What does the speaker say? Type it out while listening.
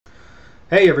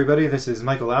Hey everybody, this is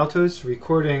Michael Altos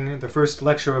recording the first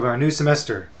lecture of our new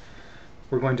semester.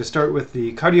 We're going to start with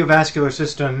the cardiovascular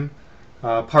system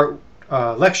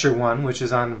lecture 1, which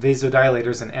is on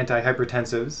vasodilators and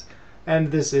antihypertensives, and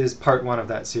this is part 1 of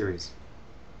that series.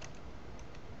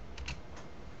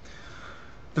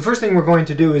 The first thing we're going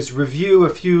to do is review a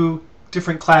few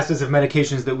different classes of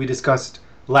medications that we discussed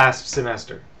last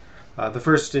semester. The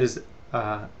first is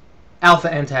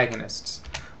alpha antagonists.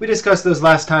 We discussed those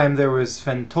last time. There was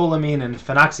phentolamine and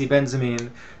phenoxybenzamine.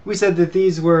 We said that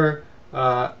these were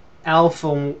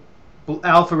alpha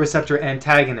receptor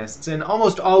antagonists, and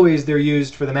almost always they're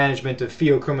used for the management of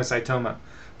pheochromocytoma.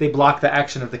 They block the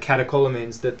action of the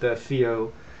catecholamines that the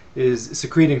pheo is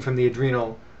secreting from the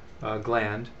adrenal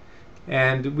gland.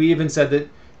 And we even said that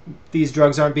these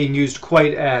drugs aren't being used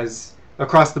quite as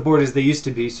across the board as they used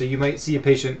to be. So you might see a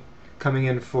patient coming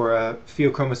in for a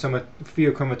pheochromocytoma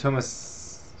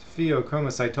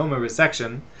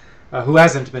resection who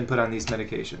hasn't been put on these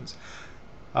medications.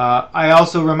 I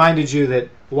also reminded you that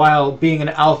while being an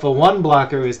alpha-1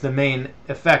 blocker is the main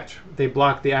effect, they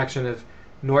block the action of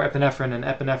norepinephrine and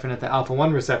epinephrine at the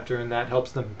alpha-1 receptor, and that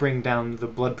helps them bring down the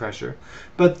blood pressure.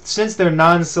 But since they're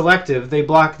non-selective, they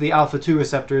block the alpha-2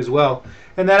 receptor as well,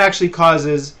 and that actually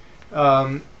causes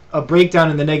a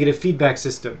breakdown in the negative feedback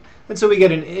system. And so we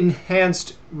get an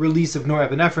enhanced release of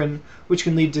norepinephrine, which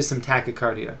can lead to some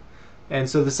tachycardia. And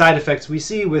so the side effects we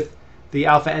see with the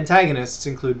alpha antagonists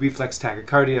include reflex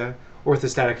tachycardia,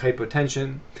 orthostatic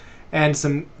hypotension, and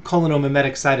some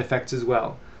cholinergic side effects as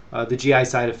well, the GI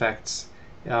side effects,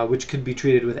 which could be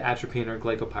treated with atropine or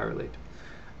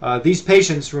glycopyrrolate. These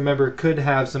patients, remember, could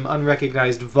have some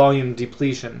unrecognized volume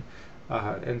depletion,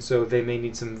 and so they may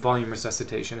need some volume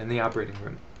resuscitation in the operating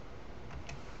room.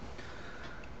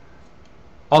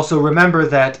 Also remember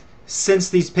that since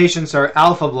these patients are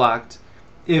alpha blocked,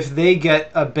 if they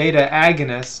get a beta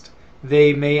agonist,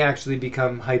 they may actually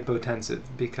become hypotensive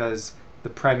because the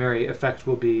primary effect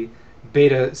will be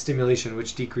beta stimulation,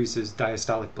 which decreases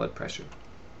diastolic blood pressure.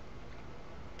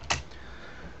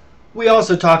 We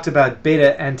also talked about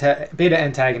beta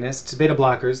antagonists, beta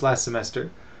blockers, last semester.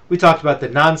 We talked about the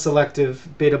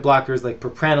non-selective beta blockers like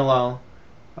propranolol,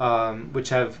 which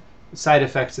have side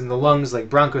effects in the lungs like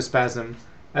bronchospasm,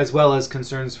 as well as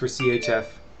concerns for CHF.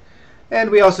 And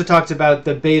we also talked about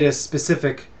the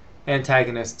beta-specific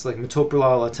antagonists like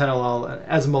metoprolol, atenolol, and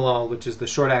esmolol, which is the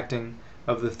short-acting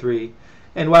of the three.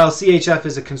 And while CHF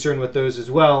is a concern with those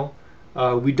as well,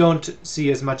 we don't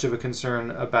see as much of a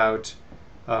concern about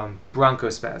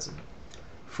bronchospasm.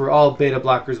 For all beta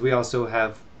blockers, we also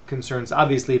have concerns,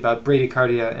 obviously, about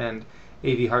bradycardia and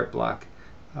AV heart block.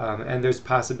 And there's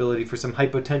possibility for some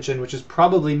hypotension, which is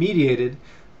probably mediated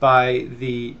by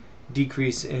the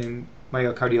decrease in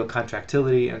myocardial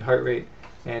contractility and heart rate,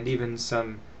 and even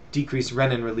some decreased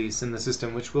renin release in the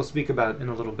system, which we'll speak about in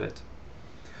a little bit.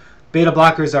 Beta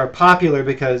blockers are popular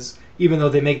because even though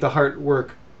they make the heart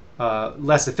work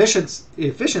less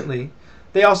efficiently,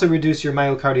 they also reduce your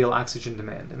myocardial oxygen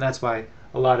demand, and that's why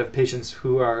a lot of patients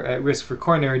who are at risk for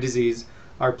coronary disease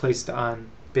are placed on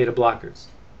beta blockers.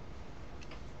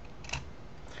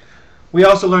 We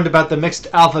also learned about the mixed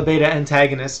alpha-beta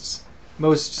antagonists,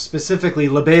 most specifically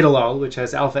labetalol, which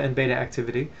has alpha and beta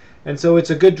activity. And so it's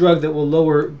a good drug that will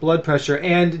lower blood pressure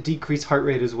and decrease heart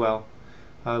rate as well.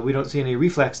 We don't see any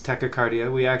reflex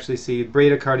tachycardia. We actually see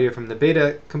bradycardia from the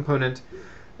beta component,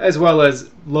 as well as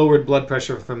lowered blood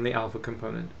pressure from the alpha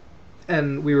component.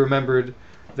 And we remembered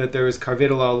that there is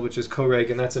carvedilol, which is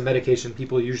Coreg, and that's a medication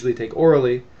people usually take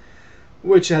orally,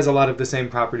 which has a lot of the same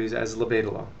properties as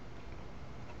labetalol.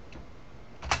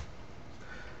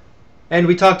 And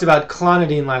we talked about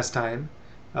clonidine last time,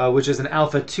 which is an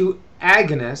alpha-2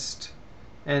 agonist.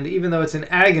 And even though it's an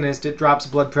agonist, it drops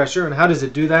blood pressure. And how does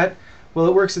it do that? Well,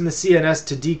 it works in the CNS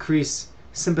to decrease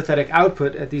sympathetic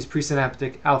output at these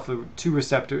presynaptic alpha-2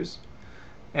 receptors.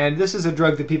 And this is a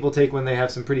drug that people take when they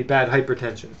have some pretty bad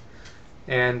hypertension.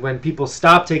 And when people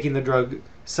stop taking the drug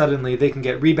suddenly, they can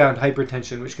get rebound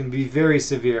hypertension, which can be very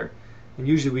severe. And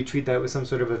usually we treat that with some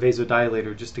sort of a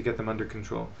vasodilator just to get them under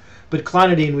control. But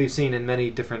clonidine we've seen in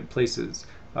many different places.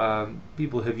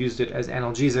 People have used it as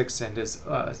analgesics and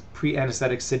as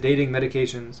pre-anesthetic sedating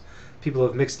medications. People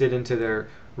have mixed it into their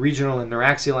regional and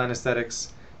neuraxial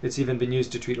anesthetics. It's even been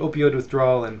used to treat opioid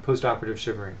withdrawal and postoperative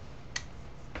shivering.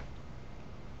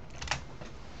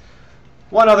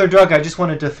 One other drug I just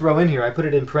wanted to throw in here, I put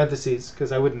it in parentheses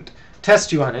because I wouldn't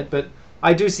test you on it, but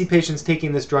I do see patients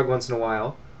taking this drug once in a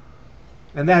while.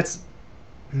 And that's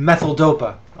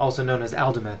methyldopa, also known as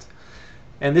Aldomet.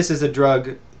 And this is a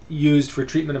drug used for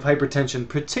treatment of hypertension,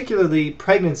 particularly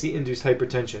pregnancy-induced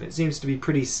hypertension. It seems to be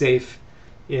pretty safe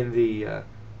in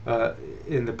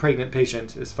the pregnant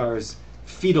patient as far as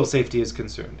fetal safety is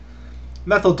concerned.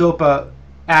 Methyl dopa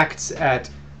acts at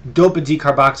dopa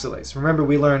decarboxylase. Remember,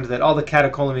 we learned that all the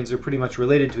catecholamines are pretty much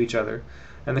related to each other,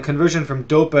 and the conversion from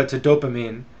dopa to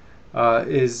dopamine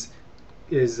is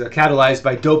catalyzed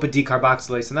by dopa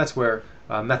decarboxylase, and that's where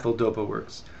methyl dopa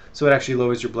works. So it actually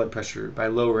lowers your blood pressure by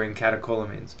lowering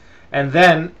catecholamines. And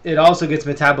then it also gets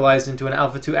metabolized into an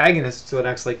alpha-2 agonist, so it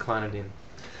acts like clonidine.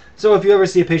 So if you ever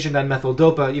see a patient on methyl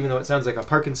dopa, even though it sounds like a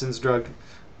Parkinson's drug,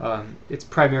 its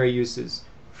primary use is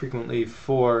frequently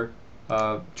for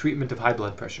treatment of high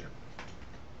blood pressure.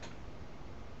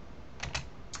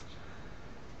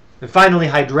 And finally,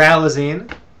 hydralazine.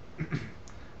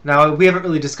 Now, we haven't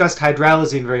really discussed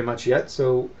hydralazine very much yet,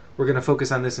 so we're going to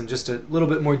focus on this in just a little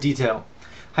bit more detail.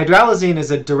 Hydralazine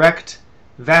is a direct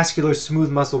vascular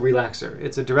smooth muscle relaxer.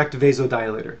 It's a direct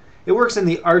vasodilator. It works in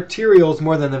the arterioles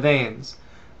more than the veins.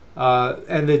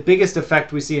 And the biggest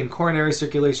effect we see in coronary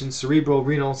circulation, cerebral,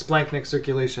 renal, splanchnic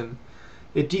circulation.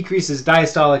 It decreases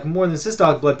diastolic more than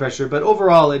systolic blood pressure, but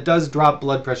overall it does drop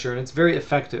blood pressure, and it's very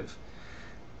effective.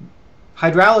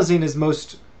 Hydralazine is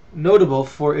most notable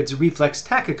for its reflex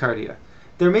tachycardia.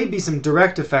 There may be some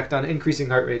direct effect on increasing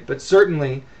heart rate, but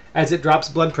certainly as it drops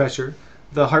blood pressure,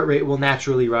 the heart rate will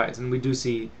naturally rise, and we do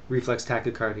see reflex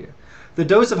tachycardia. The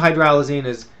dose of hydralazine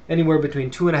is anywhere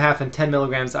between 2.5 and 10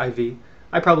 milligrams IV.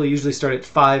 I probably usually start at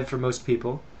 5 for most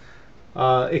people.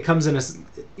 It comes in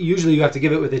usually you have to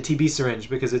give it with a TB syringe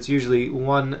because it's usually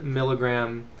 1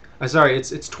 milligram,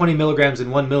 it's 20 milligrams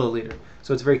in 1 milliliter,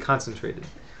 so it's very concentrated.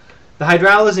 The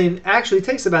hydralazine actually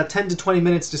takes about 10 to 20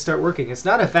 minutes to start working. It's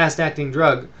not a fast-acting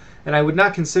drug, and I would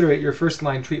not consider it your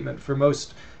first-line treatment for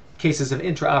most cases of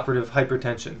intraoperative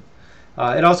hypertension.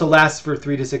 It also lasts for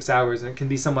 3 to 6 hours, and it can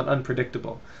be somewhat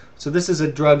unpredictable. So this is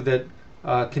a drug that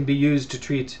can be used to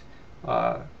treat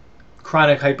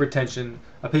chronic hypertension,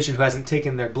 a patient who hasn't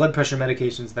taken their blood pressure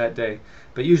medications that day,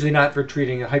 but usually not for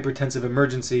treating a hypertensive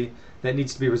emergency that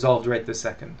needs to be resolved right this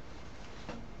second.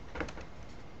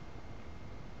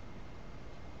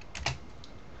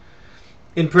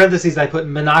 In parentheses, I put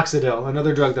minoxidil,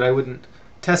 another drug that I wouldn't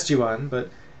test you on, but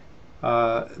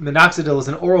minoxidil is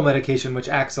an oral medication which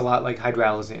acts a lot like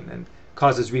hydralazine and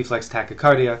causes reflex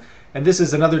tachycardia. And this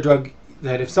is another drug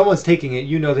that if someone's taking it,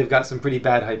 you know they've got some pretty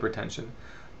bad hypertension.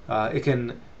 It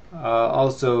can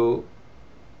also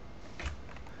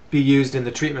be used in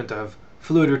the treatment of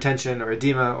fluid retention or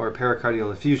edema or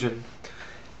pericardial effusion.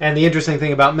 And the interesting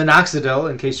thing about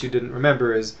minoxidil, in case you didn't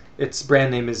remember, is its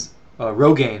brand name is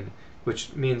Rogaine,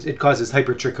 which means it causes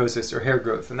hypertrichosis or hair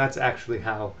growth. And that's actually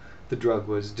how the drug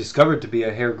was discovered to be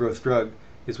a hair growth drug,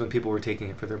 is when people were taking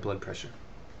it for their blood pressure.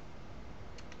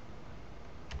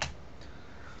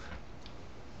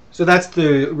 So that's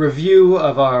the review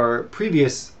of our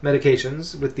previous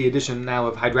medications with the addition now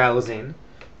of hydralazine.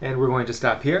 And we're going to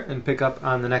stop here and pick up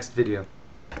on the next video.